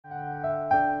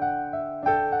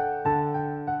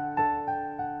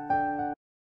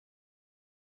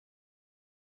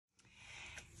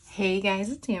Hey guys,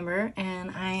 it's Amber,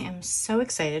 and I am so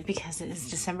excited because it is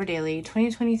December Daily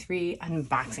 2023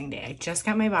 unboxing day. I just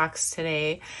got my box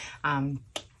today,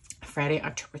 Friday,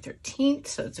 October 13th,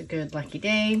 so it's a good lucky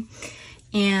day.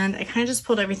 And I kind of just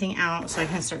pulled everything out so I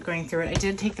can start going through it. I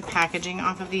did take the packaging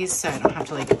off of these so I don't have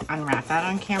to like unwrap that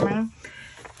on camera,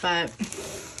 but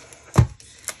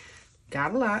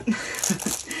got a lot.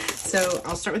 So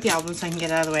I'll start with the album so I can get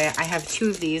it out of the way. I have two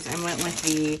of these. I went with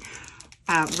the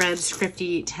red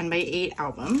scripty 10x8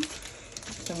 album.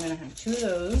 So I'm going to have two of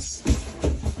those.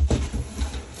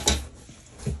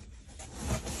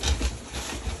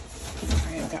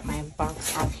 All right, I've got my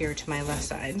box off here to my left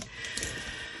side.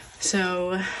 So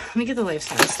let me get the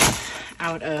lifestyle stuff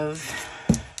out of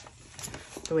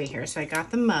the way here. So I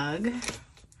got the mug.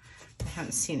 I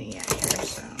haven't seen it yet here,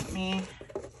 so let me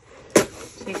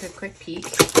take a quick peek.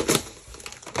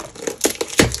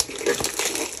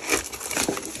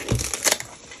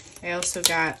 I also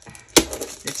got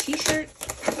the t-shirt.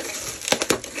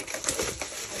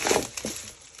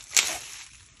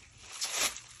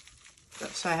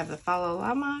 So I have the Fa La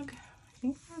La mug. I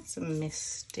think that's a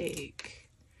mistake.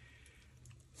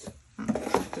 I'll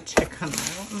have to check on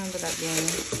that. I don't remember that being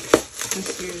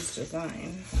this year's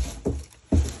design.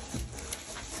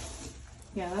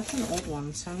 Yeah, that's an old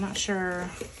one, so I'm not sure. I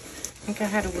think I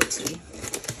had a whoopsie.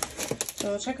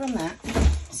 So I'll check on that.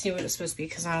 See what it's supposed to be,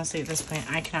 because honestly at this point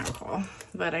I cannot recall.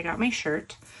 But I got my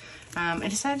shirt. I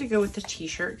decided to go with the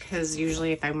t-shirt because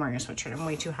usually if I'm wearing a sweatshirt I'm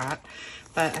way too hot,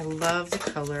 but I love the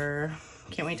color.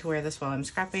 Can't wait to wear this while I'm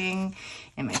scrapping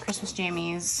in my Christmas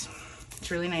jammies.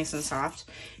 It's really nice and soft.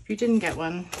 If you didn't get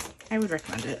one, I would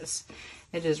recommend it.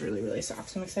 It is really, really soft,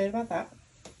 so I'm excited about that.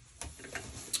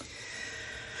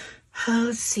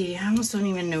 Let's see, I almost don't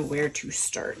even know where to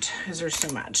start because there's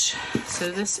so much. So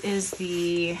this is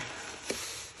the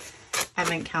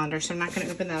advent calendar, so I'm not going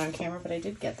to open that on camera, but I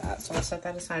did get that, so I'll set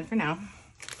that aside for now.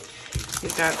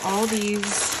 We've got all these.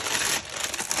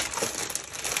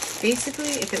 Basically,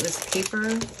 if it was paper,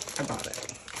 I bought it.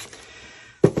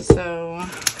 So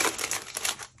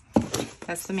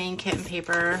that's the main kit and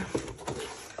paper.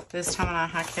 This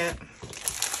Tamanaha kit,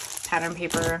 pattern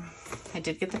paper. I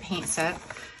did get the paint set.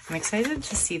 I'm excited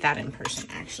to see that in person,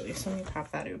 actually. So let me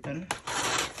pop that open.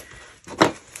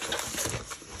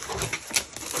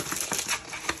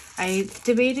 I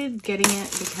debated getting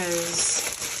it because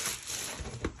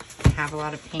I have a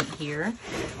lot of paint here,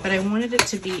 but I wanted it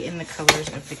to be in the colors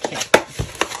of the kit.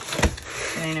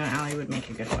 And I know Allie would make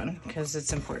a good one because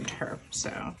it's important to her.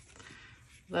 So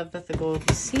love that the gold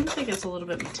seems like it's a little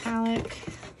bit metallic.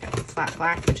 Got the flat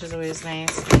black, which is always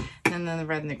nice. And then the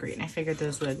red and the green. I figured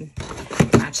those would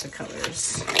match the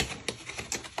colors.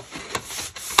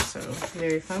 So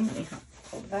very fun. Let me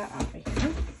pull that off of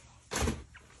here.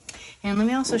 And let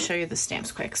me also show you the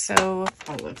stamps quick. So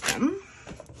all of them.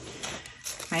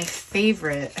 My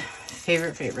favorite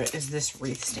is this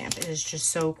wreath stamp. It is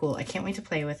just so cool. I can't wait to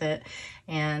play with it.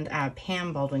 And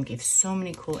Pam Baldwin gave so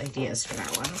many cool ideas for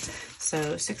that one.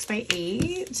 So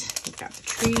 6x8, we've got the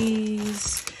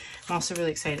trees. I'm also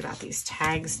really excited about these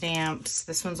tag stamps.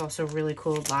 This one's also really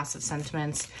cool, lots of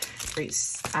sentiments. Great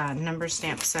number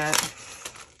stamp set.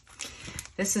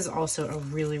 This is also a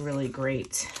really, really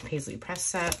great Paisley press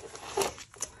set.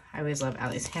 I always love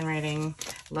Allie's handwriting.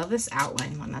 Love this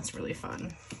outline one, that's really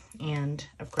fun. And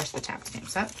of course the tap stamp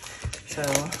set. So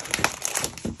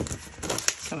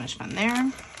much fun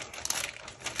there.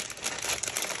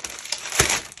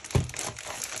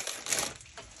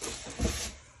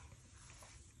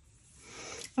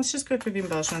 Let's just go through the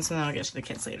embellishments and then I'll get to the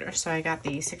kits later. So I got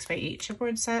the 6x8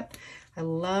 chipboard set. I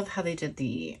love how they did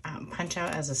the punch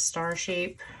out as a star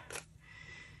shape.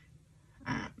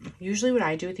 Usually what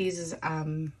I do with these is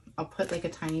I'll put like a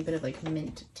tiny bit of like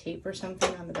mint tape or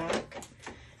something on the back,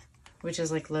 which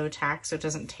is like low tack so it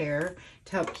doesn't tear,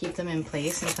 to help keep them in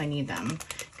place until I need them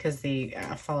because they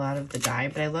fall out of the die.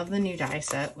 But I love the new die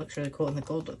set. Looks really cool and the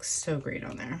gold looks so great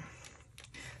on there.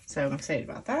 So I'm excited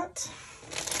about that.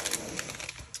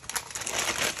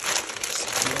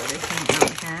 Everything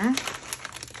out here.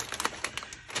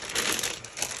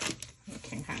 You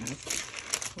can kind of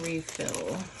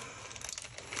refill.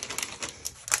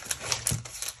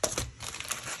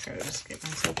 Try to just get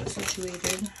myself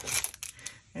situated.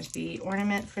 There's the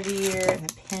ornament for the year and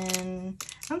the pin.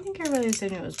 I don't think I realized I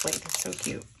knew it was white. It's so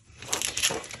cute. Just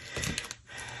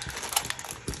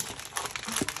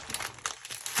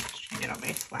trying to get all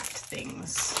my flat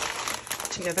things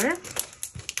together.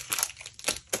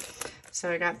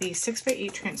 So I got the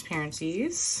 6x8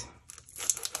 transparencies.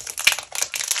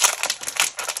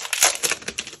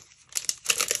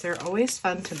 They're always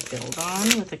fun to build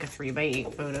on with like a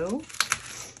 3x8 photo.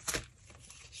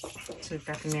 So we've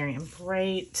got the Merry and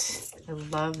Bright. I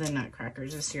love the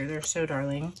nutcrackers this year. They're so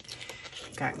darling.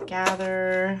 Got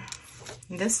Gather.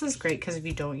 This is great because if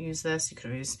you don't use this, you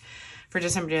could always, for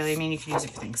December Daily, I mean, you could use it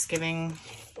for Thanksgiving.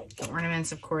 The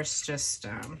ornaments, of course, just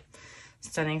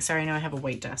stunning. Sorry, I know I have a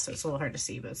white desk, so it's a little hard to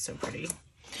see, but it's so pretty.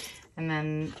 And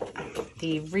then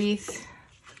the wreath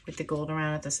with the gold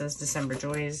around it that says December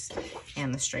Joys,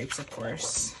 and the stripes, of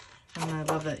course. And I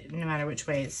love that no matter which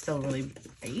way, it's still really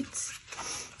bright.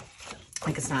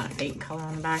 Like it's not a fake color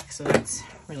on the back, so that's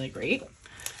really great.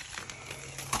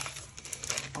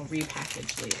 I'll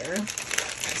repackage later.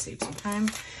 Gotta save some time.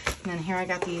 And then here I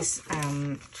got these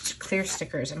clear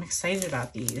stickers. I'm excited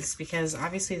about these because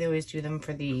obviously they always do them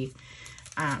for the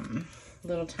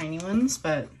little tiny ones,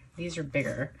 but these are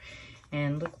bigger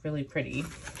and look really pretty.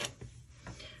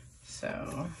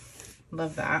 So,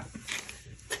 love that.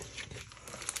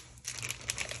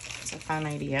 It's a fun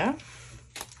idea.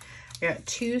 I got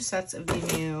 2 sets of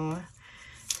the new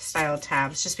style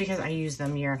tabs just because I use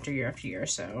them year after year after year.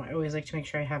 So, I always like to make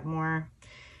sure I have more.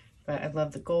 But I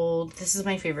love the gold. This is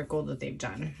my favorite gold that they've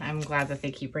done. I'm glad that they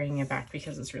keep bringing it back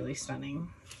because it's really stunning.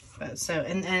 But so,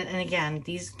 and again,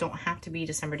 these don't have to be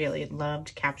December Daily.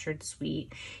 Loved, Captured,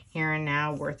 Sweet, Here and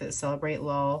Now, Worth It, Celebrate,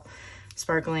 Lull,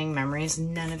 Sparkling, Memories.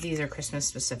 None of these are Christmas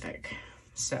specific.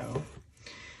 So,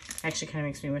 actually kind of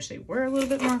makes me wish they were a little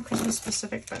bit more Christmas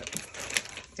specific, but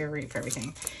they're great for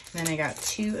everything. And then I got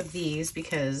 2 of these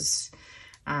because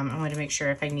I wanted to make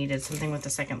sure if I needed something with the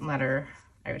second letter,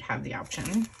 I would have the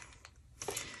option.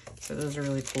 So those are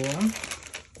really cool.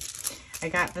 I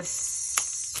got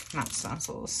this, not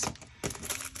stencils,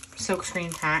 silk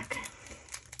screen pack.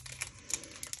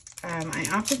 I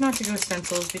opted not to go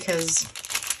stencils because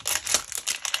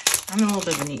I'm a little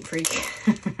bit of a neat freak.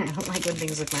 I don't like when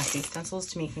things look messy. Stencils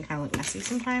to me can kind of look messy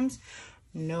sometimes.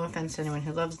 No offense to anyone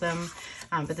who loves them.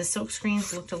 But the silk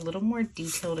screens looked a little more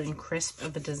detailed and crisp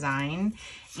of a design.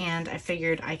 And I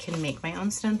figured I can make my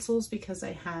own stencils because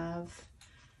I have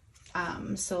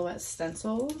silhouette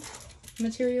stencil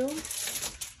material,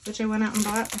 which I went out and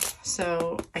bought.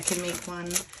 So I can make one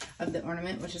of the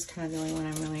ornament, which is kind of the only one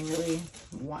I'm really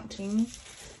wanting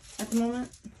at the moment,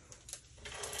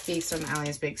 based on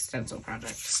Allie's big stencil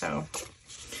project. So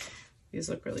these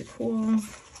look really cool.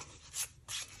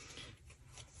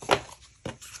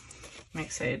 I'm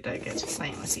excited to get to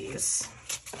playing with these.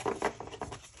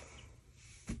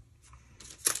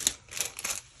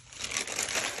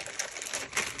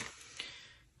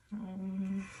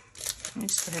 Let me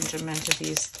just go ahead and jump into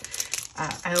these.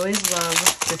 I always love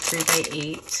the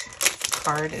 3x8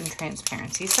 card and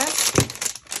transparency set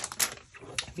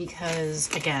because,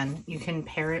 again, you can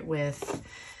pair it with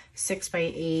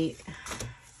 6x8,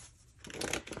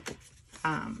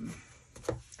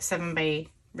 7x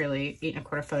really 8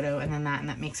 1/4 photo, and then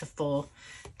that makes a full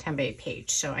 10x8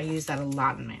 page. So I use that a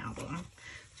lot in my album.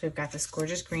 So we've got this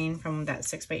gorgeous green from that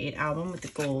 6x8 album with the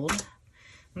gold.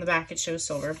 On the back it shows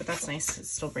silver, but that's nice. It's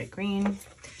still bright green.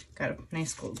 Got a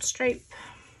nice gold stripe.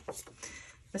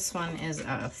 This one is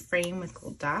a frame with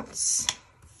gold dots.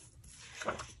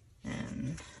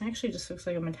 And it actually just looks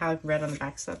like a metallic red on the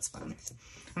back, so that's fun.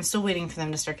 I'm still waiting for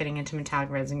them to start getting into metallic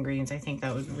reds and greens. I think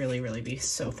that would really, really be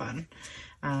so fun.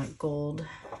 Gold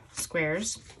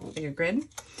squares, bigger grid.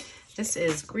 This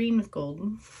is green with gold.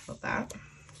 Love that.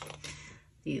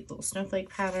 The little snowflake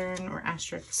pattern or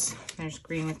asterisks. There's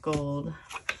green with gold.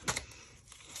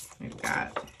 We've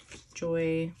got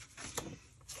joy,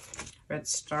 red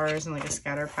stars, and like a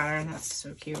scatter pattern. That's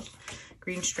so cute.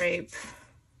 Green stripe.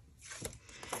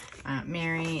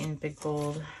 Mary in big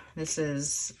gold. This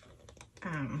is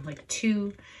like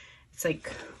 2. It's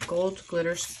like gold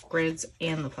glitter grids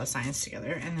and the plus signs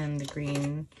together, and then the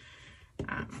green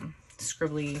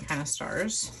scribbly kind of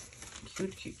stars.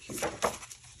 Cute, cute, cute.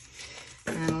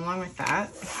 And then along with that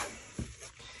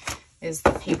is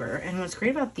the paper. And what's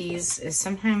great about these is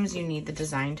sometimes you need the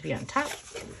design to be on top.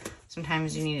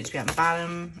 Sometimes you need it to be on the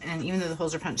bottom. And even though the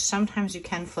holes are punched, sometimes you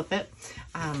can flip it.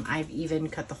 I've even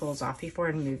cut the holes off before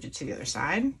and moved it to the other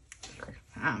side.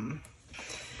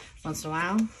 Once in a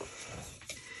while,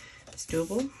 it's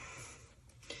doable.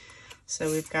 So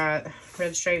we've got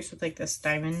red stripes with like this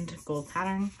diamond gold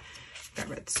pattern. Got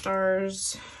red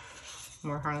stars,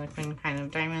 more Harlequin kind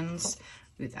of diamonds.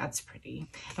 Ooh, that's pretty.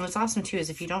 And what's awesome too is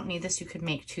if you don't need this, you could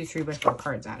make 2 3x4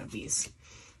 cards out of these.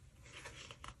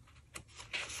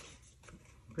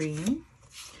 Green,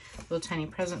 little tiny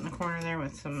present in the corner there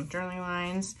with some journaling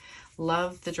lines.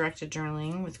 Love the directed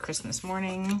journaling with Christmas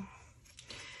morning.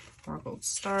 More gold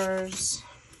stars,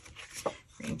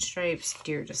 green stripes,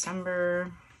 Dear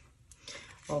December,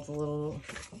 all the little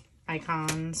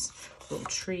icons, little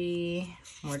tree,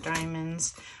 more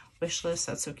diamonds. wish list.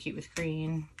 That's so cute with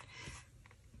green.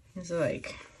 These are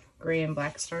like gray and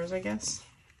black stars, I guess.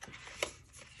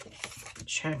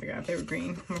 Just trying to figure out if they were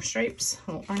green. More stripes,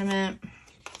 a little ornament,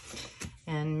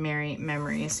 and Merry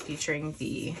Memories featuring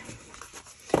the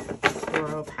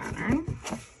floral pattern.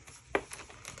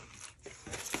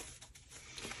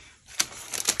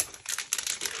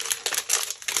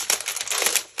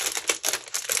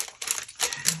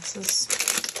 This is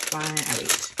fine. Oh,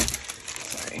 wait.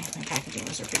 Sorry, my packaging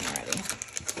was ripping already.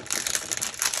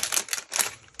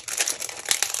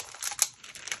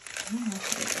 Oh,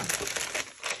 there we go.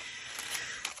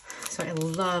 So I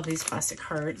love these plastic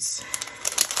hearts.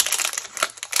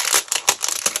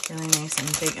 Really nice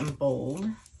and big and bold.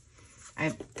 I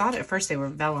thought at first they were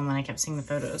vellum when I kept seeing the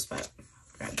photos, but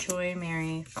I've got Joy,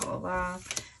 Mary, Fa La La,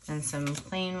 and some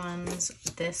plain ones.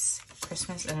 This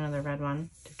Christmas and another red one.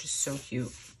 They're just so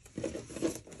cute.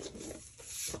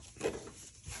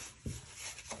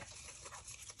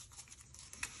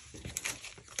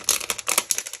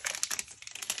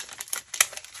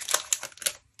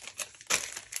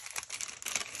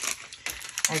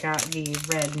 I got the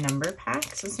red number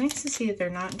pack, so it's nice to see that they're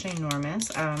not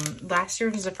ginormous. Last year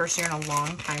was the first year in a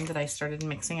long time that I started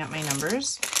mixing up my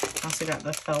numbers. I also got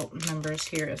the felt numbers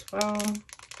here as well.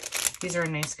 These are a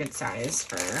nice good size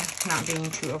for not being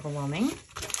too overwhelming.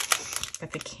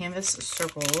 Got the canvas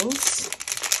circles.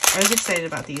 I was excited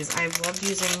about these. I've loved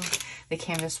using the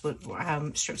canvas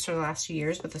strips for the last few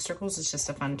years, but the circles is just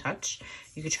a fun touch.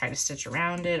 You could try to stitch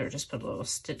around it or just put a little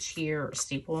stitch here or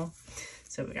staple.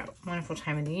 So we got Wonderful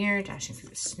Time of the Year, Dashing Through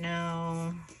the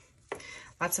Snow.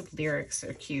 Lots of lyrics.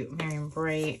 They're cute. Merry and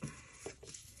Bright.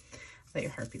 Let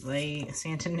Your Heart Be Light.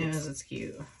 Santa Knows. It's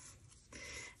cute.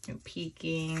 No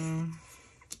Peeking.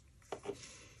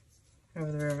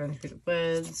 Over the River and Through the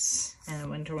Woods. And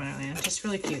Winter Wonderland. Just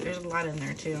really cute. There's a lot in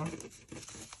there too.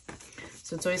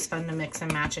 So it's always fun to mix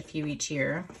and match a few each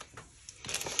year.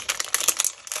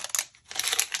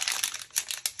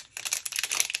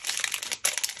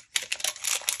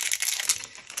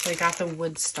 So I got the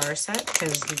wood star set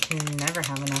because you can never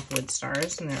have enough wood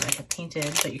stars, and they're like a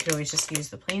painted, but you could always just use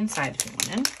the plain side if you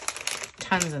wanted.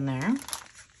 Tons in there. And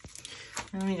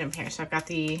let me jump here. So I've got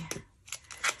the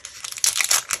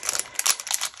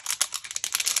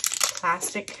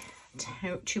plastic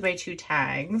 2x2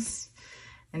 tags,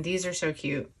 and these are so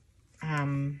cute.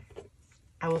 I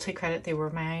will take credit, they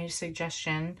were my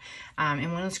suggestion.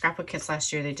 In one of the scrapbook kits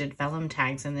last year, they did vellum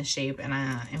tags in this shape, and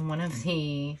in one of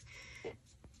the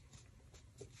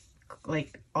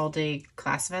like all-day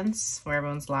class events where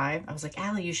everyone's live, I was like,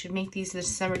 Allie, you should make these the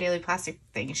December daily plastic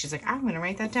thing. And she's like, I'm gonna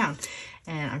write that down,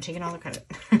 and I'm taking all the credit.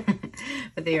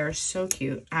 But they are so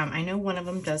cute. I know one of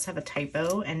them does have a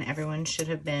typo, and everyone should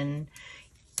have been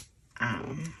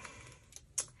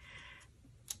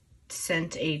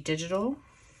sent a digital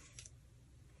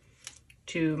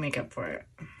to make up for it.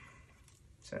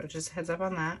 So just a heads up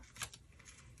on that.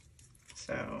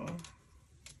 So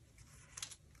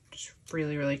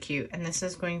really, really cute. And this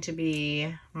is going to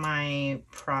be my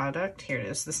product. Here it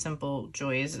is. The Simple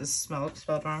Joys is spelled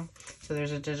wrong. So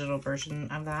there's a digital version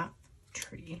of that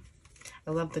tree.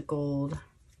 I love the gold.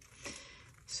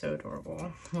 So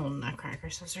adorable. Little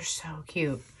nutcrackers. Those are so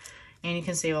cute. And you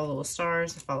can save all the little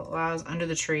stars, the Fa La Las under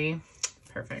the tree.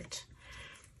 Perfect.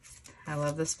 I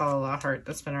love this Fa La La heart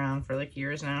that's been around for like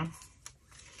years now.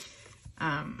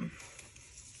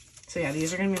 So yeah,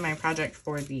 these are going to be my project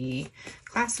for the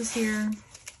classes here.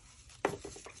 So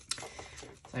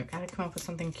I've got to come up with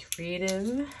something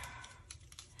creative.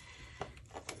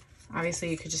 Obviously,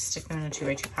 you could just stick them in a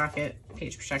 2x2 pocket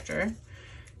page protector.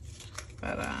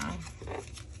 But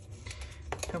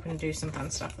hoping to do some fun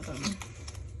stuff with them.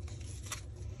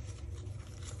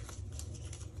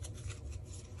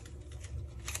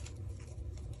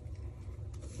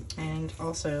 And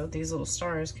also, these little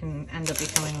stars can end up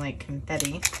becoming like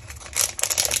confetti.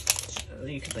 So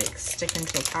you could like stick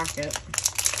into a pocket.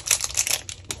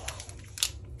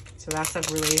 So that's a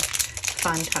really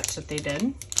fun touch that they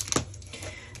did.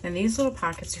 And these little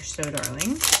pockets are so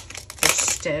darling. They're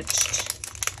stitched.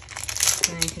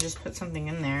 And then you can just put something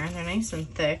in there. They're nice and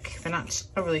thick, but not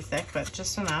overly thick, but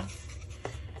just enough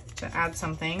to add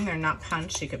something. They're not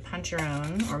punched. You could punch your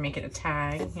own or make it a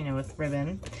tag, you know, with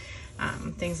ribbon.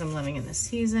 Things I'm loving in this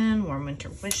season, warm winter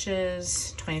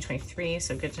wishes, 2023,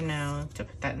 so good to know to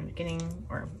put that in the beginning,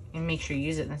 or and make sure you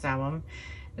use it in this album.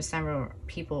 December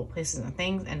people, places, and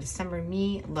things, and December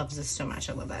me loves this so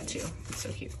much. I love that too. It's so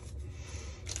cute.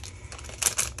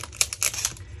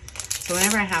 So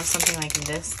whenever I have something like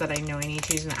this that I know I need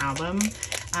to use in the album,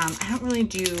 I don't really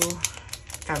do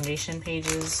foundation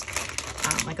pages.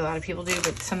 like a lot of people do,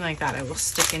 but something like that I will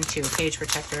stick into a page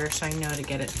protector so I know to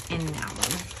get it in now.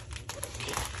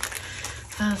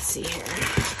 Let's see here.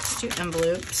 Let's do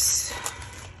envelopes.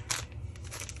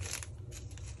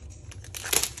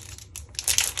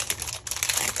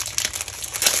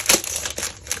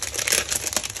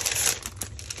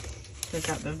 We've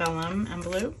got the vellum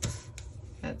envelope.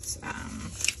 That's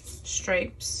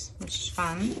stripes, which is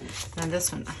fun. And then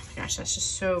this one, oh my gosh, that's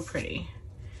just so pretty.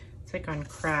 It's like on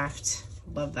craft.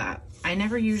 Love that. I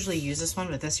never usually use this one,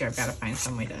 but this year I've got to find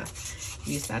some way to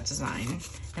use that design.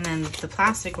 And then the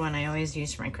plastic one I always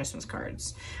use for my Christmas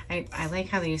cards. I like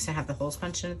how they used to have the holes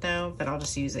punched in it though, but I'll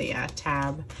just use a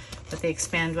tab. But they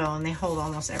expand well and they hold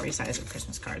almost every size of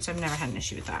Christmas cards. So I've never had an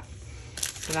issue with that.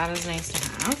 So that is nice to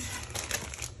have.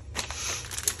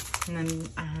 And then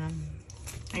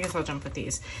I guess I'll jump with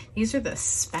these. These are the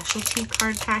specialty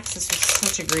card packs. This was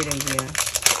such a great idea.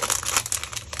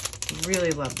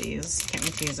 Really love these. Can't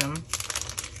refuse them.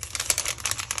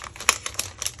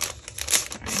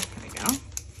 Sorry, there we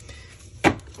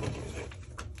go.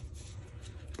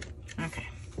 Okay,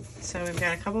 so we've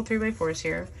got a couple 3x4s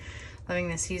here. Loving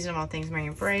the season of all things merry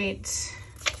and bright.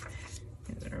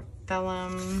 These are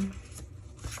vellum,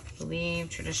 believe,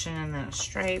 tradition, and then a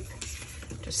stripe.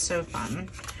 Just so fun.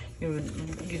 You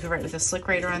could write with a slick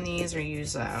writer on these, or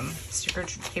use sticker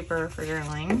paper for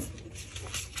journaling.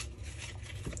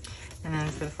 And then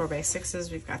for the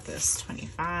 4x6s, we've got this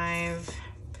 25.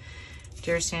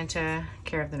 Dear Santa,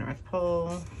 Care of the North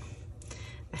Pole.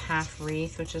 The half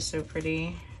wreath, which is so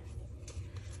pretty.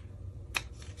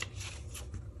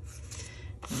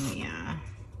 And the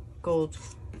gold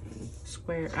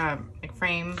square, like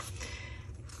frame.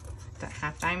 That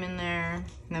half diamond there. And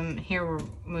then here we're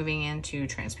moving into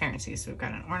transparency. So we've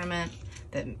got an ornament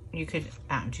that you could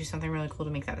do something really cool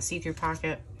to make that a see-through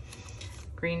pocket.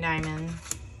 Green diamond.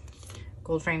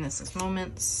 Gold frame that says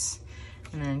moments,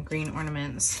 and then green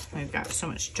ornaments. We've got so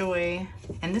much joy,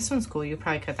 and this one's cool. You could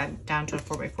probably cut that down to a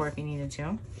 4x4 if you needed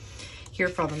to. Here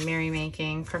for all the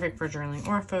merrymaking, perfect for journaling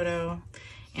or a photo,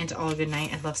 and to all a good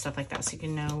night. I love stuff like that, so you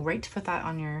can know right to put that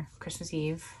on your Christmas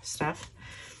Eve stuff.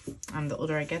 The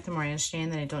older I get, the more I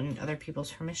understand that I don't need other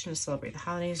people's permission to celebrate the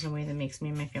holidays in a way that makes me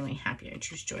and my family happy. I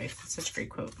choose joy. That's such a great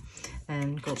quote.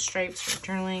 And gold stripes for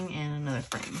journaling, and another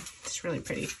frame. It's really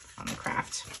pretty on the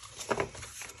craft.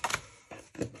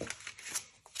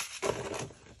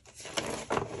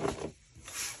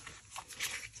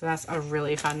 So that's a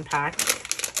really fun pack.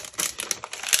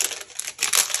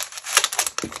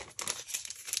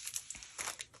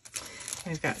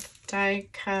 We've got die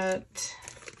cut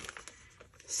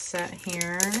set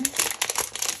here. I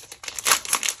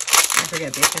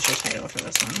forget the official title for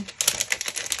this one.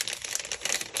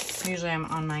 Usually I'm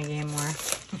on my game more.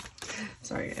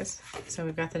 Sorry guys. So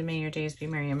we've got the May Your Days Be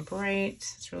Merry and Bright.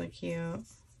 It's really cute.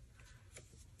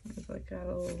 It's like got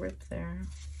a little rip there.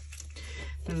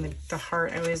 And the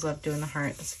heart, I always love doing the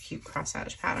heart. It's a cute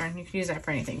cross-hatch pattern. You can use that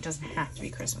for anything. It doesn't have to be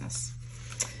Christmas.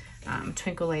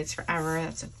 Twinkle Lights Forever.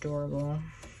 That's adorable.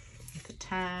 With the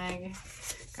tag.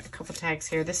 Got a couple tags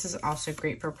here. This is also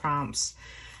great for prompts.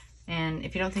 And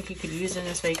if you don't think you could use it in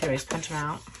this way, you could always punch them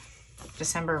out.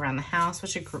 December around the house.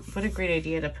 What a great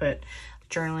idea to put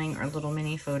journaling or little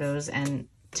mini photos, and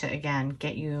to, again,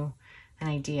 get you an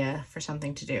idea for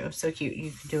something to do. So cute.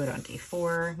 You can do it on day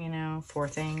 4, you know, 4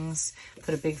 things.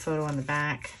 Put a big photo on the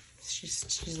back.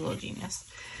 She's a little genius.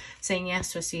 Saying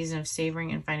yes to a season of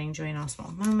savoring and finding joy in all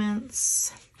small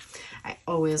moments. I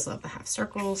always love the half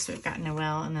circles. So we've got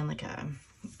Noel, and then like it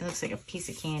looks like a piece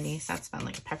of candy. So that's fun,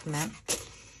 like a peppermint.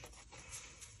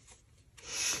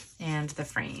 And the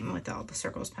frame with all the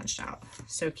circles punched out.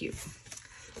 So cute.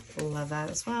 Love that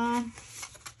as well.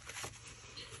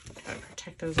 Gotta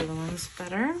protect those other ones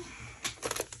better.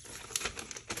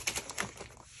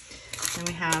 Then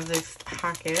we have the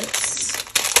pockets.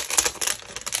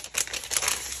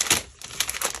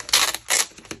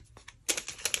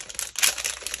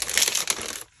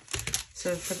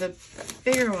 So for the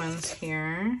bigger ones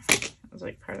here, that was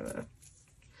like part of the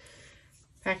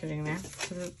packaging there.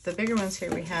 So the bigger ones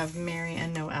here, we have Mary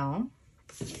and Noel.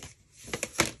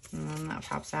 And then that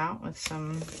pops out with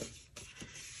some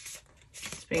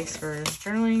space for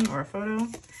journaling or a photo.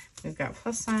 We've got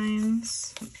plus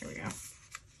signs. Here we go.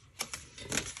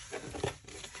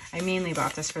 I mainly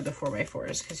bought this for the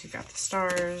 4x4s because you've got the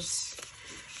stars,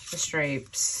 the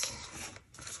stripes,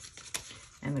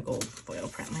 and the gold foil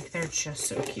print. Like, they're just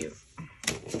so cute.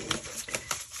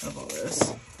 Love all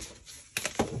those.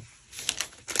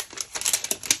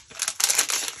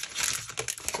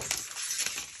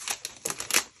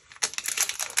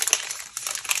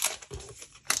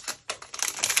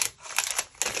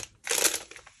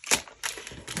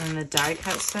 And the die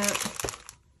cut set,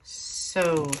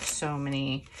 so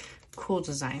many cool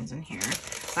designs in here.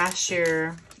 Last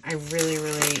year, I really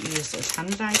used a ton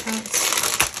of die cuts,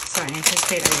 so I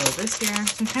anticipate I will this year.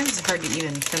 Sometimes it's hard to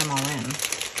even fit them all in,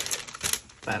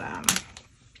 but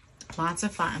lots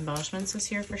of font embellishments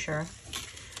this year for sure.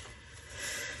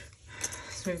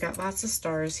 So we've got lots of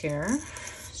stars here,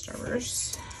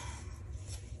 starbursts.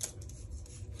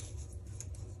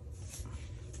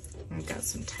 We've got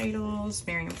some titles,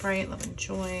 Merry and Bright, Love and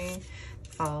Joy,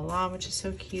 Follow Law, which is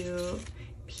so cute,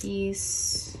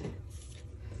 Peace.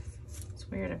 It's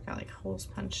weird, I've got like holes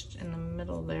punched in the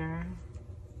middle there.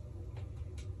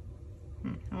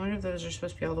 I wonder if those are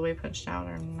supposed to be all the way punched out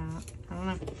or not. I don't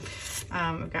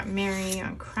know. We've got Mary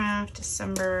on Craft,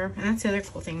 December, and that's the other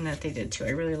cool thing that they did too.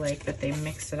 I really like that they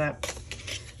mixed it up.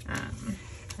 And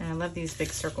I love these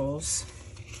big circles.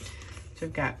 So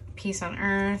we've got Peace on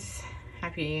Earth,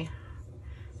 Happy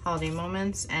Holiday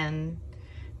Moments, and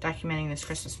documenting this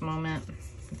Christmas moment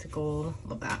with the gold.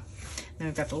 Love that. Then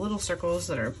we've got the little circles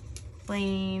that are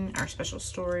plain, Our Special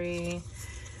Story,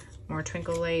 more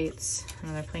Twinkle Lights,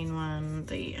 another plain one,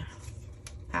 the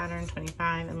pattern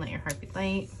 25, and Let Your Heart Be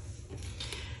Light.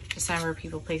 December,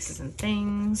 People, Places, and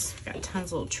Things. We've got tons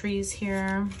of little trees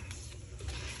here.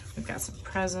 We've got some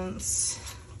presents.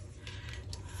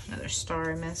 Another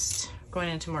star I missed. Going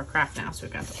into more craft now. So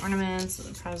we've got the ornaments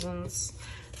and the presents.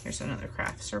 Here's another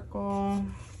craft circle.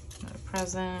 Another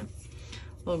present.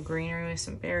 A little greenery with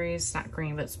some berries. Not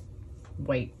green, but it's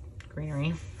white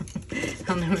greenery. I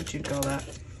don't know what you'd call that.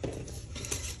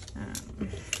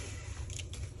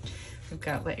 We've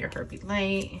got Let Your Heart Be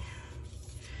Light.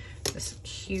 This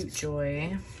cute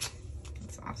joy.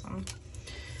 That's awesome.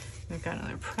 We've got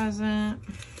another present.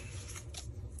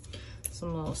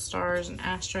 Some little stars and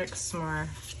asterisks. Some more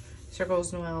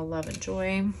circles, Noel, Love, and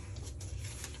Joy.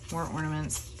 More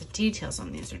ornaments. The details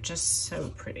on these are just so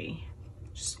pretty.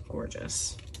 Just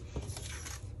gorgeous.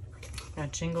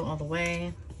 Got Jingle All the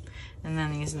Way. And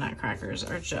then these nutcrackers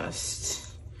are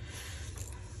just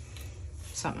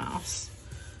something else.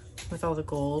 With all the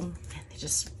gold. And they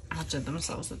just outdid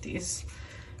themselves with these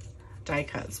die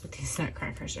cuts. But these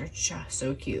nutcrackers are just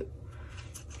so cute.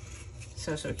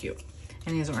 So cute.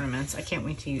 And these ornaments, I can't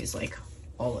wait to use like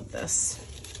all of this.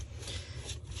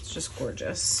 It's just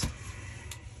gorgeous.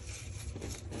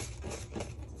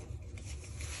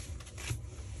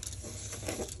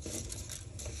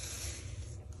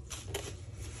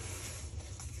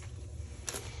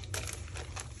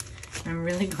 I'm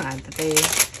really glad that they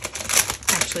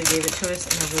actually gave it to us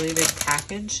in a really big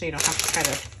package, so you don't have to try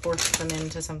to force them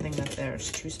into something that they're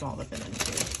too small to fit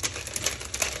into.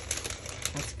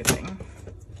 That's a good thing.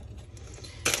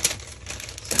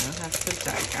 So that's the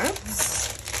die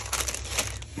cuts.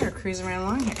 We're cruising right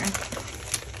along here.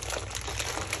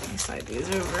 Let me slide these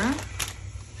over.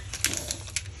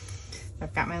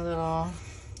 I've got my little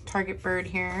Target bird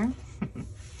here.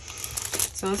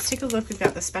 So let's take a look. We've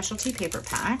got the specialty paper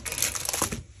pack.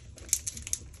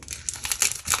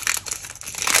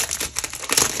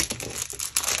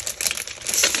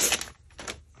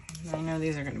 I know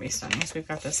these are going to be stunning. So we've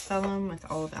got this vellum with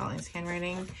all of Allie's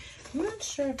handwriting. I'm not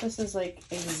sure if this is like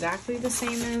exactly the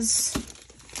same as,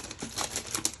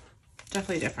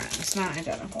 definitely different. It's not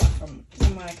identical from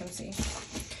what I can see,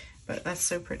 but that's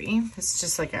so pretty. It's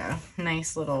just like a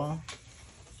nice little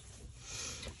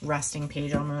resting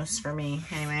page almost for me.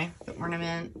 Anyway, the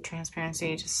ornament,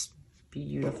 transparency, just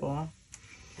beautiful.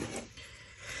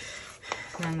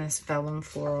 And then this vellum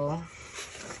floral.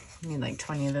 Need like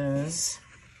 20 of those.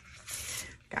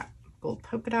 Got gold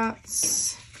polka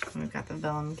dots. And we've got the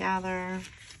vellum gather.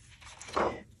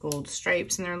 Gold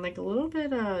stripes, and they're like a little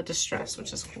bit distressed,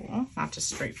 which is cool. Not just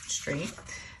straight.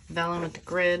 Vellum with the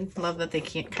grid. Love that they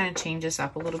can kind of change this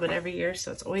up a little bit every year,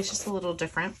 so it's always just a little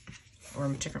different, or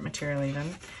different material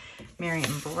even. Merry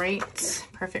and Bright.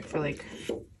 Perfect for like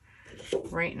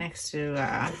right next to,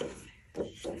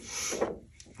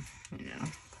 you know,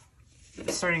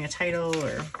 starting a title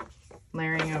or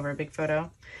layering over a big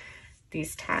photo.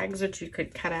 These tags, which you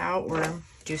could cut out or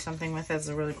do something with as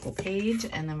a really cool page.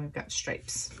 And then we've got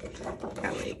stripes.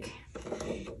 Got like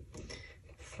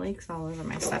flakes all over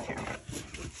my stuff here.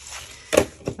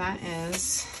 But that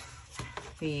is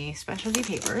the specialty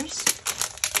papers.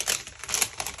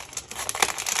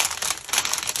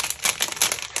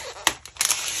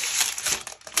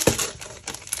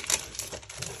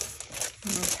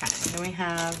 Okay, then we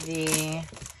have the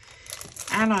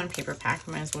add-on paper pack.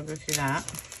 Might as well go through that.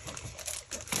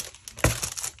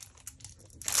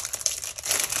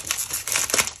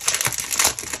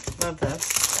 Love this.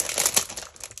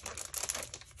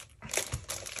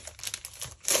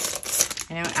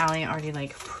 I know Allie already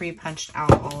like pre-punched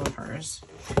out all of hers.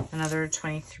 Another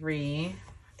 23. I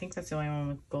think that's the only one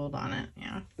with gold on it.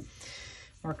 Yeah.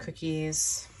 More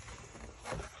cookies.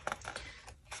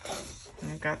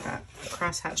 And I've got that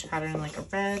crosshatch pattern like a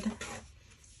red.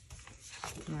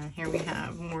 And then here we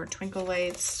have more twinkle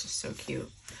lights. Just so cute.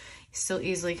 Still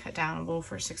easily cut downable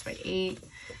for 6x8.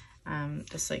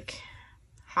 Just like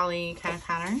holly kind of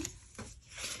pattern.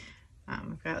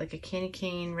 We've got like a candy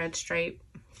cane red stripe,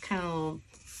 kind of little,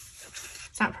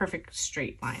 it's not perfect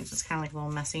straight lines, it's kind of like a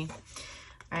little messy.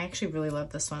 I actually really love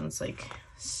this one. It's like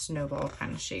snowball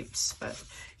kind of shapes, but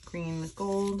green with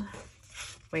gold,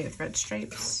 white with red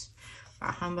stripes.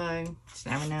 Humbug, just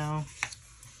never know.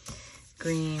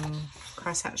 Green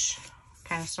crosshatch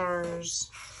kind of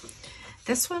stars.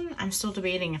 This one, I'm still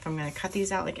debating if I'm going to cut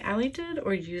these out like Allie did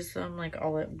or use them like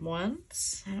all at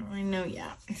once. I don't really know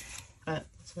yet, but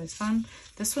it's always fun.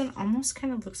 This one almost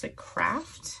kind of looks like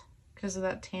craft because of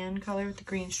that tan color with the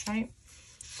green stripe.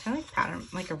 Kind of like pattern,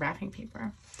 like a wrapping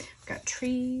paper. We've got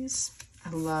trees.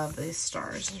 I love these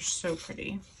stars. They're so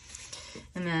pretty.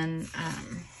 And then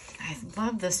I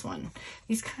love this one.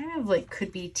 These kind of like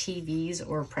could be TVs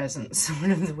or presents,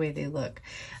 one of the way they look.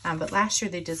 But last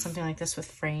year they did something like this with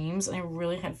frames, and I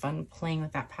really had fun playing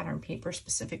with that pattern paper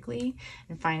specifically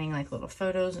and finding like little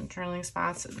photos and journaling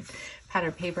spots and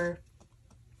pattern paper.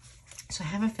 So I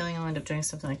have a feeling I'll end up doing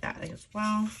something like that as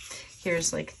well.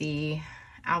 Here's like the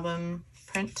album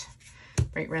print,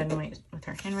 bright red and white with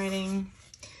her handwriting.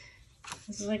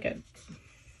 This is like a,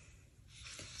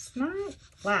 it's not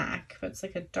black, but it's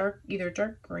like a dark, either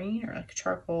dark green or like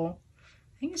charcoal.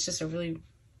 I think it's just a really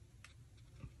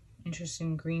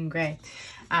interesting green gray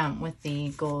with the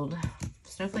gold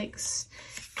snowflakes.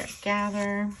 Got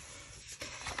gather.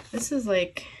 This is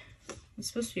like, it's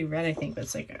supposed to be red, I think, but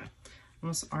it's like a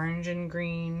almost orange and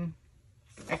green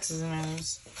X's and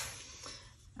O's.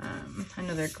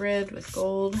 Another grid with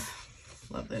gold.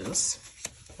 Love those.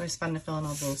 Always fun to fill in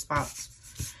all the little spots.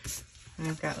 And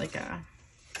I've got like a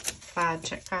plaid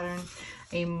check pattern,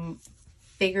 a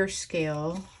bigger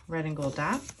scale red and gold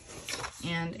dot,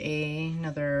 and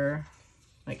another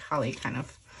like holly kind of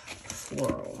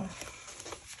floral.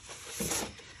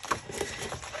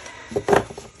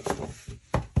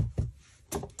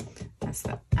 That's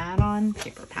the add-on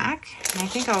paper pack. And I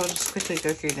think I'll just quickly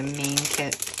go through the main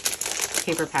kit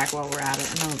paper pack while we're at it,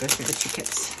 and then we'll go through the two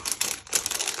kits.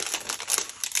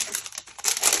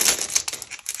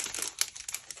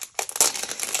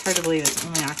 Hard to believe it's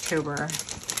only October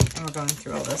and we're going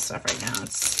through all this stuff right now.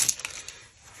 It's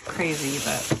crazy,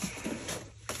 but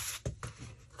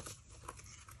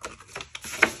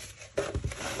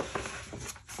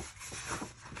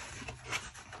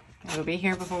it'll be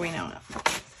here before we know it.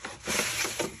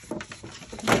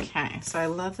 Okay, so I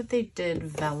love that they did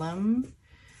vellum.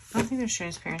 I don't think there's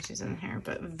transparencies in here,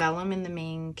 but vellum in the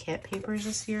main kit papers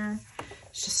this year.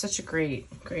 It's just such a great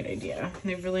idea.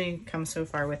 They've really come so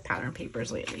far with pattern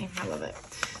papers lately. I love it.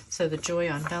 So the joy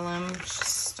on vellum, just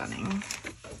stunning.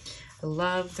 I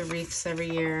love the wreaths every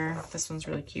year. This one's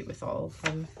really cute with all of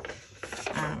them.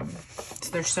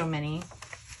 So there's so many.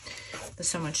 The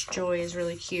So Much Joy is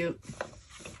really cute.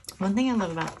 One thing I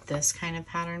love about this kind of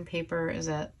pattern paper is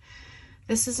that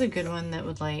this is a good one that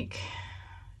would like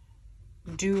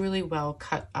do really well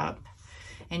cut up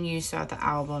and use throughout the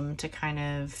album to kind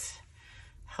of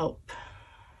help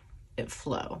it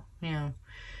flow, you know,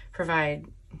 provide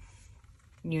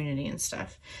unity and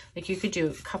stuff. Like you could do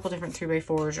a couple different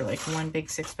 3x4s or like one big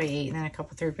 6x8 and then a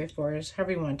couple 3x4s,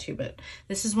 however you want to, but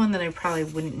this is one that I probably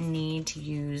wouldn't need to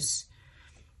use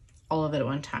all of it at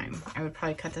one time. I would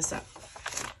probably cut this up.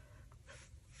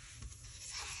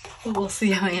 But we'll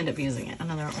see how I end up using it.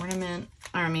 Another ornament,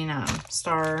 or I mean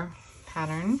star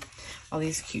pattern. All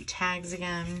these cute tags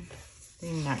again.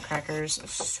 The nutcrackers are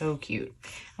so cute.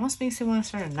 Almost makes me want to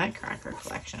start a nutcracker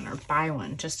collection or buy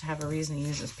one just to have a reason to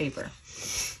use this paper.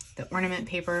 The ornament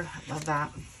paper, I love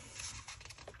that.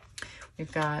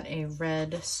 We've got a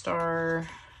red star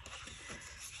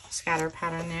scatter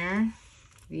pattern there.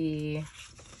 The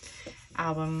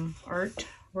album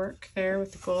artwork there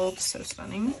with the gold, so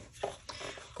stunning.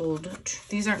 Gold,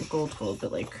 these aren't gold,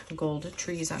 but like gold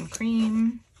trees on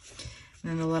cream. And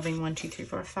then the loving 1, 2, 3,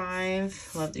 4,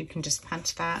 5. Love that you can just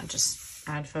punch that and just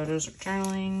add photos or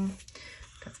journaling.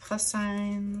 Got the plus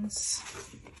signs.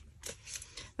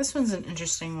 This one's an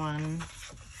interesting one.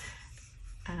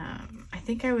 I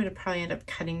think I would probably end up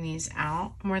cutting these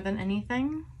out more than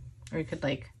anything. Or you could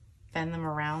like bend them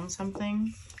around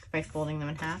something by folding them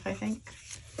in half, I think.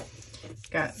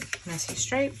 Got messy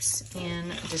stripes in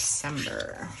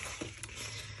December.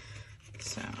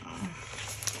 So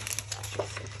I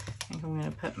think I'm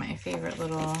going to put my favorite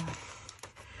little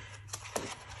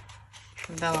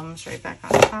vellums right back on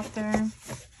top there.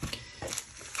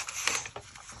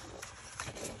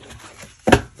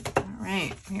 All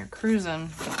right, we're cruising.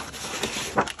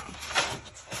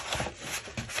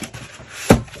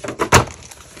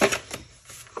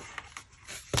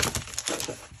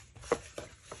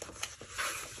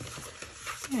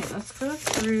 Okay, let's go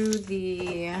through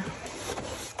the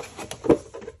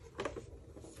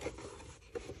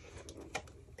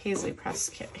Paisley Press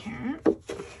kit here.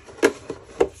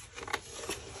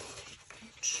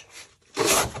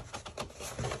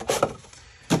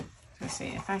 Let's see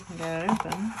if I can get it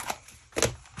open.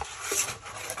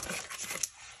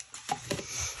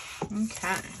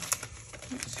 Okay.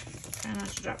 Try not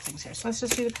to drop things here. So let's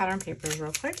just do the pattern papers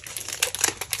real quick.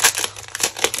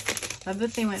 Love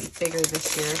that they went bigger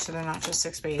this year, so they're not just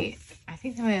 6x8. I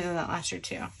think they might have done that last year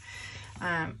too.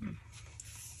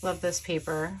 Love this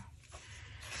paper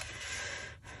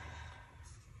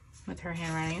with her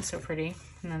handwriting. It's so pretty.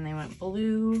 And then they went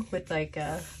blue with like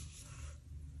a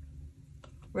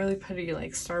really pretty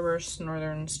like starburst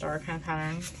northern star kind of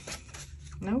pattern.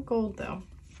 No gold though.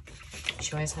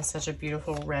 She always has such a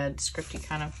beautiful red scripty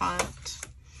kind of font.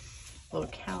 Little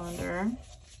calendar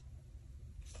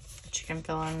that you can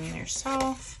fill in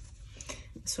yourself.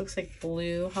 This looks like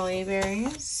blue holly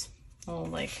berries. A little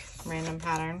like random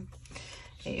pattern.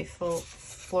 A full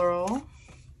floral.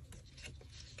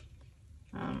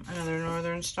 Another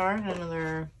northern star and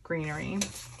another greenery.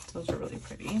 Those are really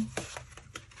pretty.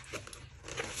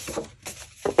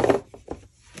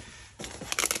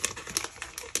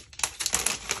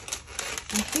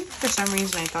 I think for some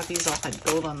reason I thought these all had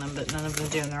gold on them, but none of them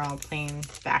do, and they're all plain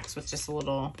backs with just a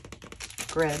little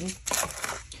grid.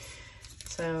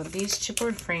 So these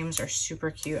chipboard frames are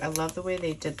super cute. I love the way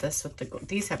they did this with the gold.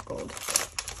 These have gold.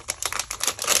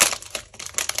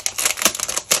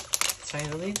 So I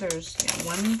believe there's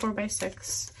one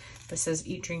 4x6 that says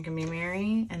eat, drink, and be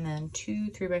merry, and then 2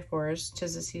 3x4s,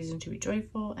 'tis the season to be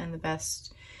joyful, and the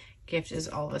best gift is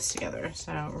all this together.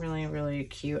 So really, really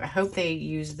cute. I hope they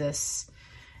use this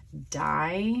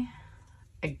die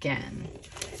again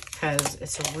because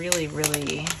it's really,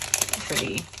 really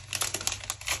pretty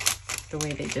the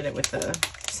way they did it with the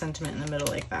sentiment in the middle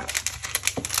like that.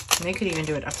 And they could even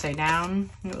do it upside down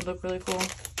and it would look really cool.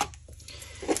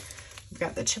 We've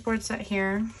got the chipboard set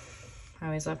here. I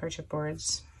always love her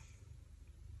chipboards.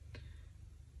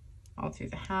 All through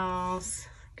the house.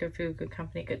 Good food, good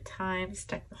company, good times.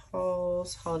 Deck the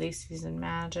halls. Holiday season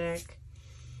magic.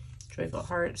 Joyful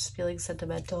hearts. Feeling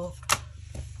sentimental.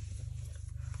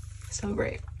 So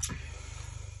great.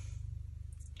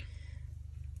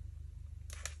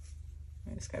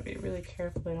 I just gotta be really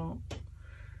careful I don't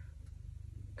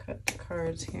cut the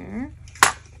cards here.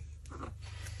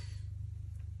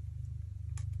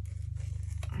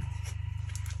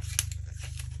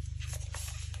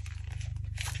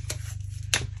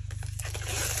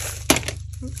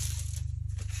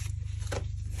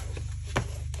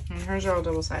 And hers are all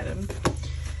double-sided.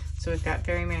 So we've got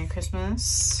Very Merry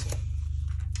Christmas,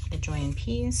 A Joy and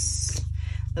Peace,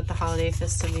 Let the Holiday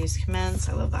Festivities Commence.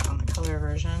 I love that on the color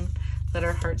version. Let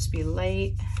Our Hearts Be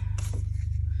Light.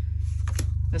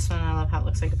 This one, I love how it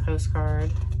looks like a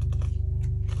postcard.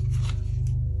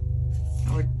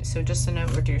 So just a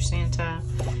note, we're Dear Santa.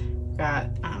 We've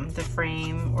got the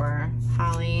frame or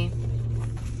holly.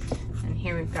 And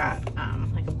here we've got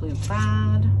like a blue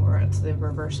plaid, or it's the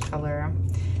reverse color.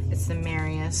 It's the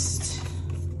merriest.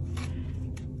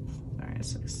 Sorry,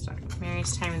 it's stuck.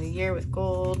 Merriest time of the year with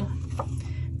gold.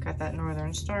 Got that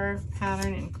northern star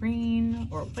pattern in green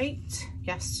or white.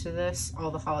 Yes to this.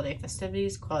 All the holiday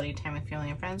festivities, quality time with family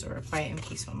and friends, or a quiet and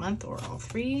peaceful month, or all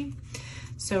three.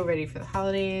 So ready for the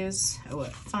holidays. Oh,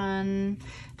 what fun.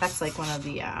 That's like one of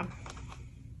the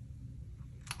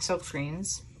silk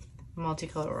screens.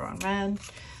 Multicolor on red.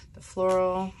 The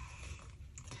floral.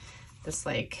 This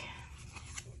like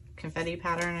confetti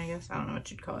pattern, I guess. I don't know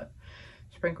what you'd call it.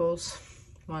 Sprinkles.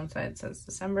 One side says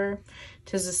December.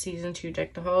 'Tis the season to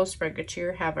deck the halls, spread good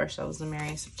cheer, have ourselves the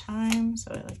merriest of time.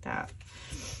 So I like that.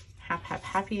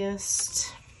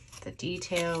 Happiest. The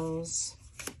details.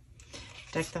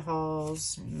 Deck the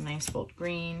halls. Nice bold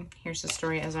green. Here's the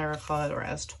story as I recall it, or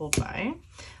as told by.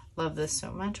 Love this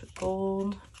so much with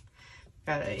gold.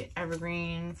 Got a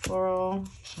evergreen floral.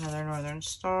 Another northern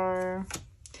star.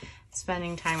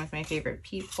 Spending time with my favorite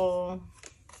people.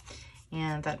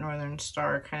 And that northern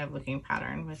star kind of looking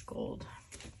pattern with gold.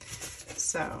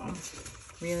 So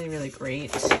really, really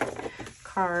great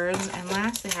cards. And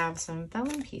last we have some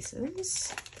vellum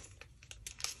pieces.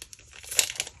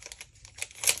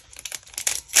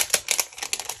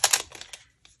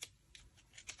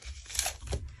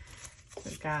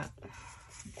 we've got,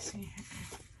 let's see here.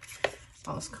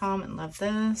 All is calm and love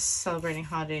this. Celebrating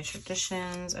holiday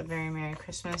traditions, a very Merry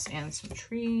Christmas, and some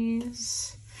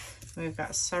trees. We've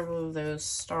got several of those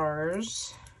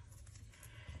stars.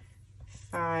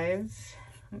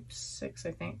 6,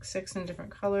 I think. 6 in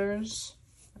different colors.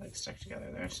 Like stuck together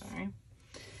there, sorry.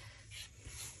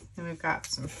 And we've got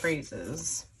some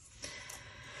phrases.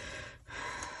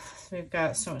 So we've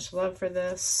got so much love for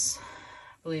this.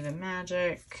 Believe in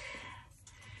magic.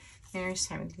 Merry's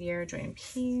time of the year, joy and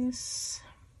peace.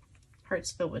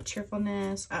 Hearts filled with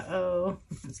cheerfulness. Uh-oh.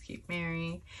 Let's keep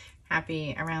merry.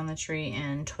 Happy around the tree,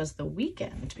 and 'twas the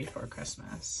weekend before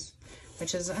Christmas,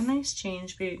 which is a nice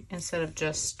change instead of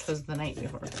just 'twas the night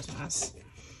before Christmas.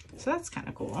 So that's kind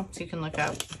of cool. So you can look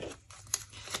up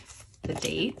the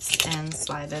dates and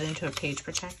slide that into a page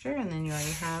protector, and then you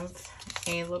already have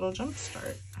a little jump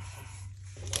start.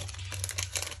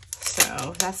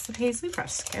 So that's the Paisley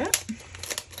Press Kit.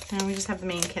 Now we just have the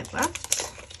main kit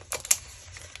left.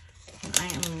 And I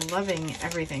am loving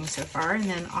everything so far. And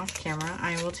then off camera,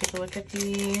 I will take a look at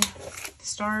the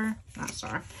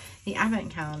the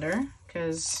advent calendar,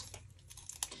 because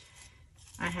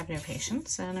I have no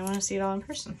patience and I want to see it all in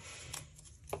person.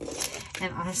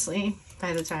 And honestly,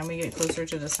 by the time we get closer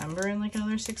to December in like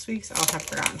another 6 weeks, I'll have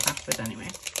forgotten half of it anyway.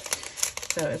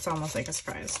 So it's almost like a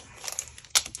surprise.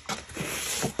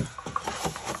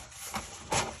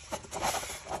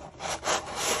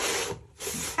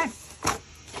 Okay.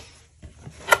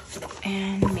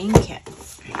 And main kit.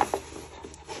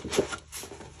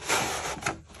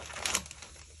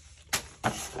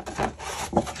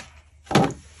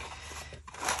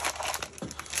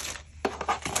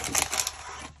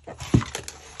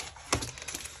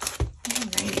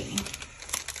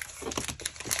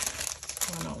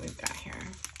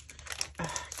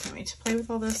 With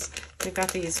all this, we've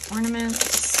got these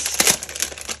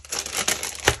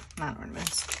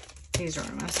these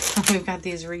ornaments. We've got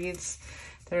these wreaths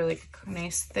that are like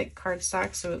nice thick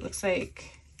cardstock, so it looks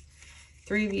like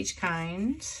 3 of each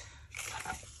kind,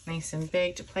 nice and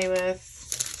big to play with.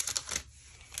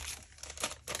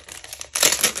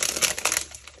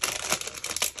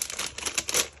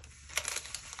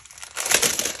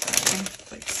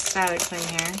 It's like static thing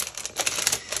here.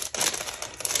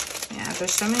 Yeah,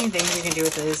 there's so many things you can do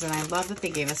with these, and I love that they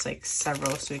gave us like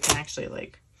several so we can actually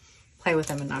like play with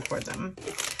them and not hoard them.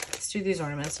 Let's do these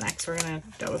ornaments next. We're gonna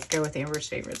go with Amber's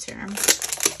favorites here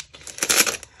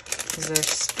because they're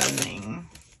stunning.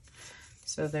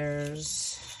 So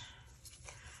there's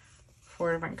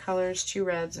 4 different colors, 2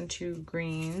 reds and 2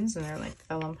 greens, and they're like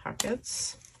vellum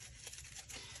pockets.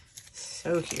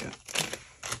 So cute.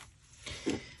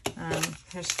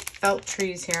 There's felt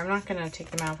trees here. I'm not going to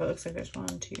take them out, but it looks like there's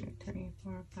 1, 2, 3,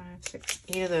 4, 5, 6,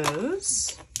 8 of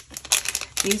those.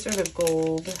 These are the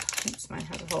gold. Oops, mine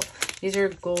has a hole. These are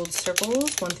gold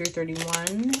circles, 1 through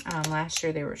 31. Last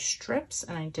year they were strips,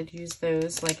 and I did use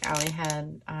those. Like Allie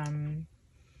had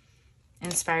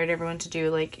inspired everyone to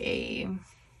do like a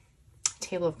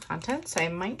table of contents. So I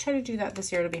might try to do that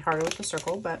this year. It'll be harder with the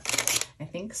circle, but I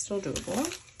think still doable.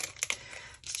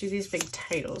 Let's do these big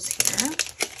titles here.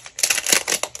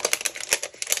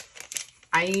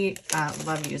 I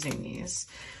love using these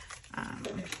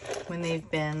when they've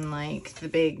been like the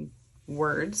big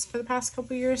words for the past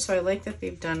couple years. So I like that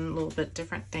they've done a little bit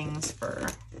different things for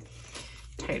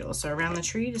titles. So around the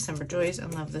tree, December joys,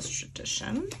 and love this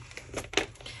tradition.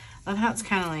 Love how it's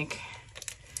kind of like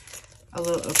a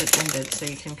little open-ended, so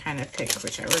you can kind of pick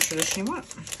whichever tradition you want.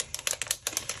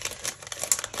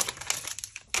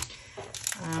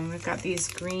 We've got these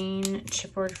green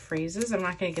chipboard phrases. I'm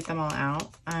not going to get them all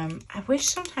out. I wish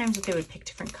sometimes that they would pick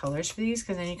different colors for these,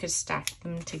 because then you could stack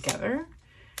them together.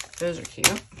 Those are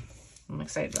cute. I'm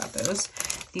excited about those.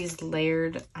 These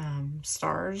layered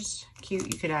stars,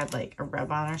 cute. You could add like a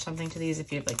rub-on or something to these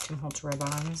if you have like Tim Holtz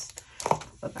rub-ons.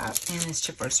 Love that. And these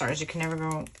chipboard stars. You can never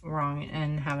go wrong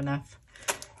and have enough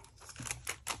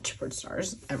chipboard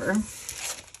stars ever.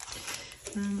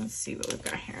 Let's see what we've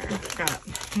got here. We've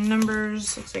got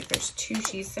numbers. Looks like there's 2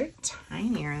 sheets. They're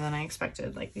tinier than I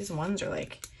expected. Like these ones are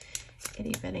like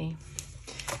itty bitty.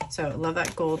 So love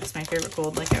that gold. It's my favorite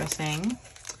gold, like I was saying.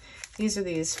 These are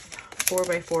these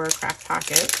 4x4 craft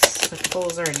pockets with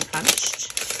holes already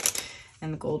punched.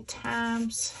 And the gold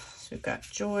tabs. So we've got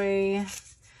joy,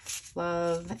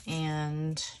 love,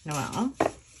 and Noel.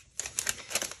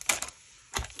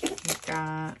 We've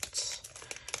got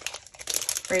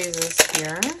phrases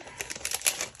here.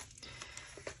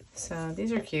 So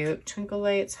these are cute. Twinkle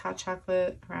lights, hot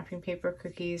chocolate, wrapping paper,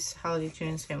 cookies, holiday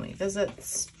tunes, family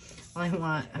visits. Only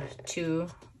want 2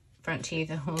 front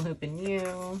teeth and whole hoop in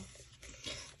you.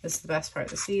 This is the best part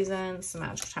of the season. It's the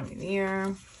magical time of the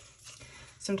year.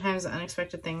 Sometimes the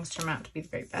unexpected things turn out to be the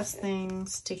very best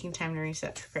things. Taking time to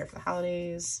reset to prepare for the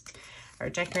holidays. Our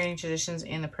decorating traditions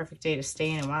and the perfect day to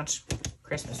stay in and watch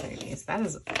Christmas movies. That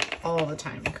is all the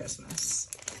time in Christmas.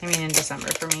 I mean, in December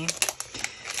for me.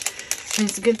 And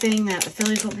it's a good thing that the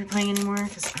Phillies won't be playing anymore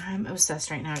because I'm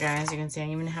obsessed right now, guys. You can see I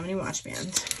don't even have any watch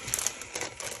bands.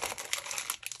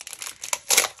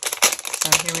 So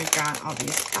here we've got all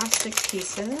these plastic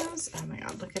pieces. Oh my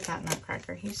God, look at that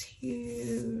nutcracker. He's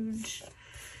huge.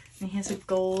 And he has a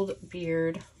gold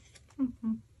beard.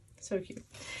 So cute.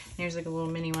 And here's like a little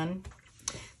mini one.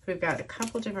 So we've got a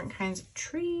couple different kinds of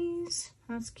trees.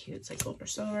 That's cute. It's like gold or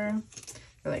silver.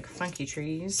 They're like funky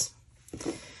trees.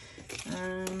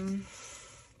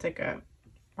 It's like a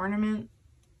ornament,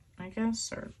 I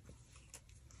guess, or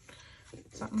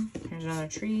something. Here's another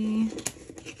tree.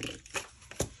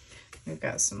 We've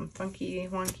got some funky,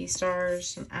 wonky stars,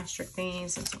 some asterisk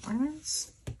things, and some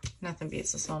ornaments. Nothing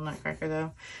beats this little nutcracker,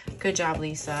 though. Good job,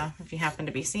 Lisa, if you happen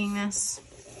to be seeing this.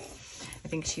 I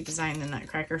think she designed the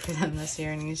nutcracker for them this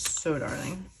year, and he's so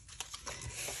darling.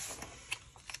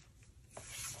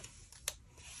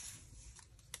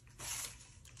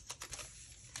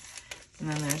 And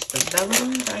then there's the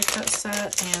vellum die cut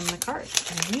set and the card.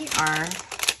 And we are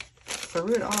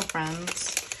through it all,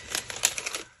 friends.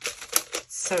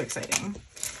 So exciting.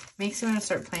 Makes me want to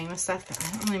start playing with stuff, but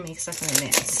I don't really make stuff in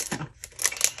advance. So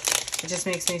it just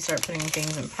makes me start putting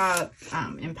things in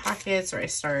pockets, or I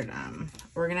start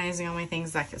organizing all my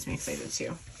things. That gets me excited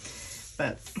too.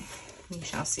 But we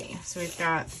shall see. So we've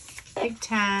got big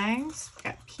tags. We've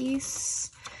got peace.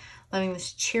 Loving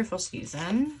this cheerful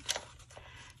season.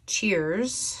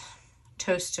 Cheers,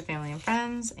 toast to family and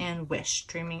friends, and wish,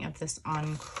 dreaming of this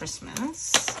on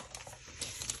Christmas.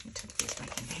 Let me tuck these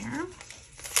back in here.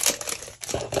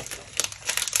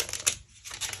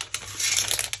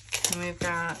 And we've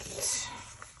got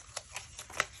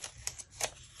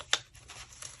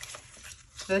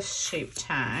this shape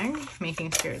tag,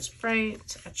 making spirits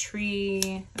bright, a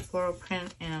tree, a floral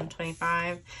print, and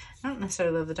 25. I don't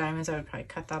necessarily love the diamonds. I would probably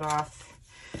cut that off.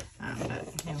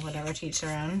 But, you know, whatever, to each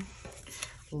their own.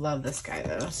 Love this guy,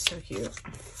 though. So cute.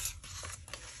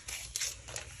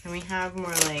 And we have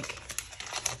more, like,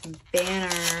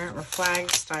 banner or flag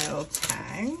style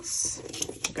tags.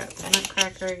 We've got the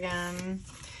nutcracker again.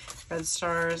 Red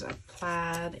stars, a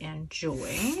plaid, and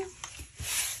joy.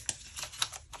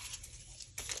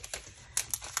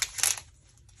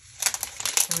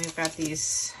 And we've got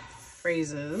these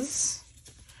phrases.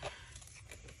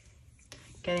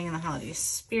 Getting in the holiday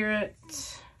spirit.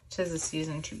 'Tis the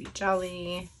season to be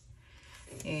jolly.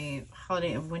 A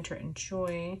holiday of winter and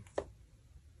joy.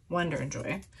 Wonder and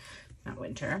joy. Not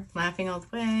winter. Laughing all the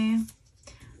way.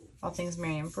 All things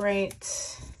merry and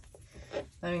bright.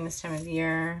 Loving this time of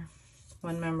year.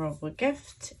 One memorable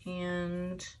gift.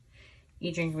 And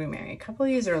eat, drink, and be merry. A couple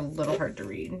of these are a little hard to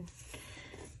read.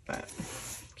 But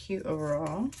cute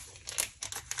overall.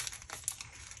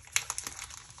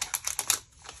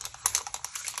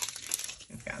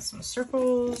 We've got some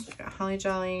circles, we've got holly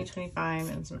jolly, 25,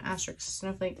 and some asterisk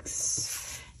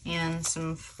snowflakes, and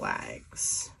some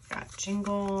flags. We've got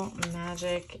jingle,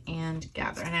 magic, and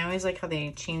gather. And I always like how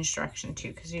they change direction too,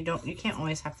 because you can't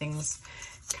always have things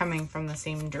coming from the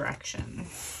same direction.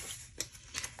 It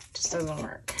just doesn't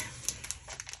work.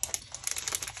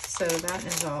 So that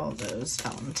is all those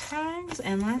vellum tags.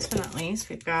 And last but not least,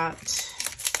 we've got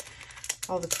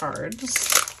all the cards.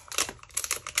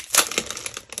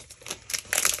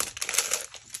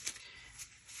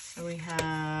 So we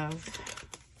have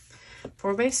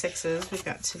 4x6s. We've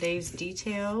got today's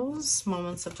details,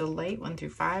 moments of delight, 1 through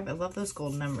 5. I love those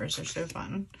gold numbers. They're so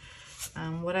fun.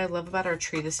 What I love about our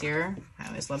tree this year, I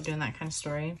always love doing that kind of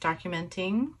story.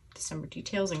 Documenting December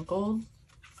details in gold.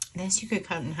 This you could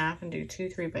cut in half and do 2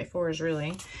 3x4s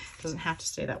really. Doesn't have to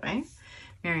stay that way.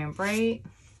 Merry and bright.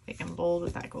 Big and bold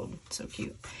with that gold. So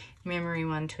cute. Memory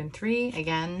 1, 2, and 3.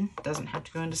 Again, doesn't have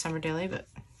to go in December daily, but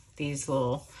these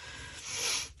little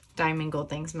diamond gold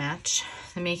things match.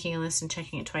 The making a list and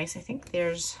checking it twice. I think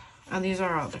there's, oh, these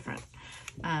are all different.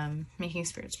 Making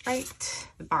spirits bright.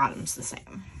 The bottom's the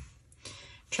same.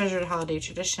 Treasured holiday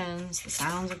traditions. The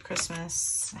sounds of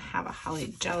Christmas. Have a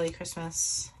holly jolly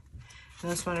Christmas. The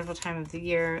most wonderful time of the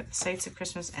year. The sights of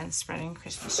Christmas and spreading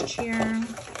Christmas cheer. And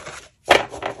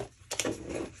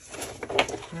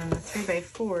then the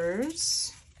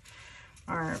 3x4s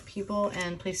are people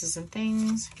and places and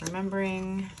things.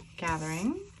 Remembering,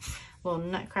 gathering. Little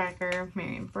nutcracker,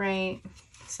 merry and bright,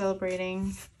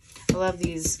 celebrating. I love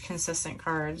these consistent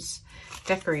cards.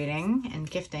 Decorating and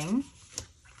gifting,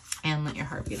 and let your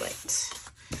heart be light.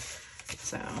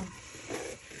 So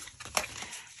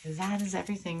that is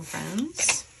everything,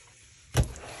 friends.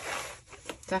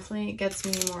 Definitely gets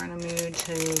me more in a mood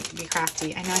to be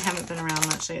crafty. I know I haven't been around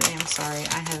much lately. I'm sorry.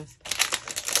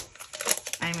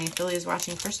 I'm a Phillies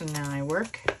watching person now. I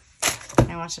work,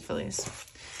 I watch the Phillies,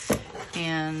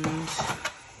 and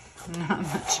not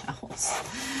much else.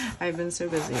 I've been so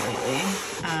busy lately.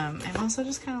 I've also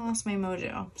just kind of lost my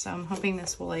mojo. So I'm hoping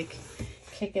this will like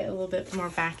kick it a little bit more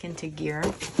back into gear.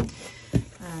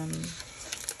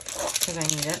 Because I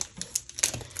need it.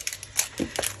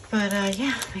 But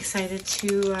yeah, I'm excited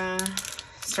to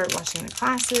start watching the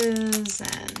classes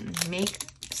and make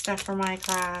stuff for my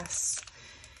class.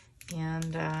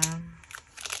 And I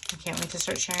can't wait to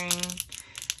start sharing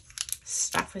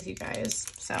stuff with you guys.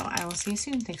 So I will see you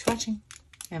soon. Thanks for watching,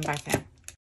 and bye for now.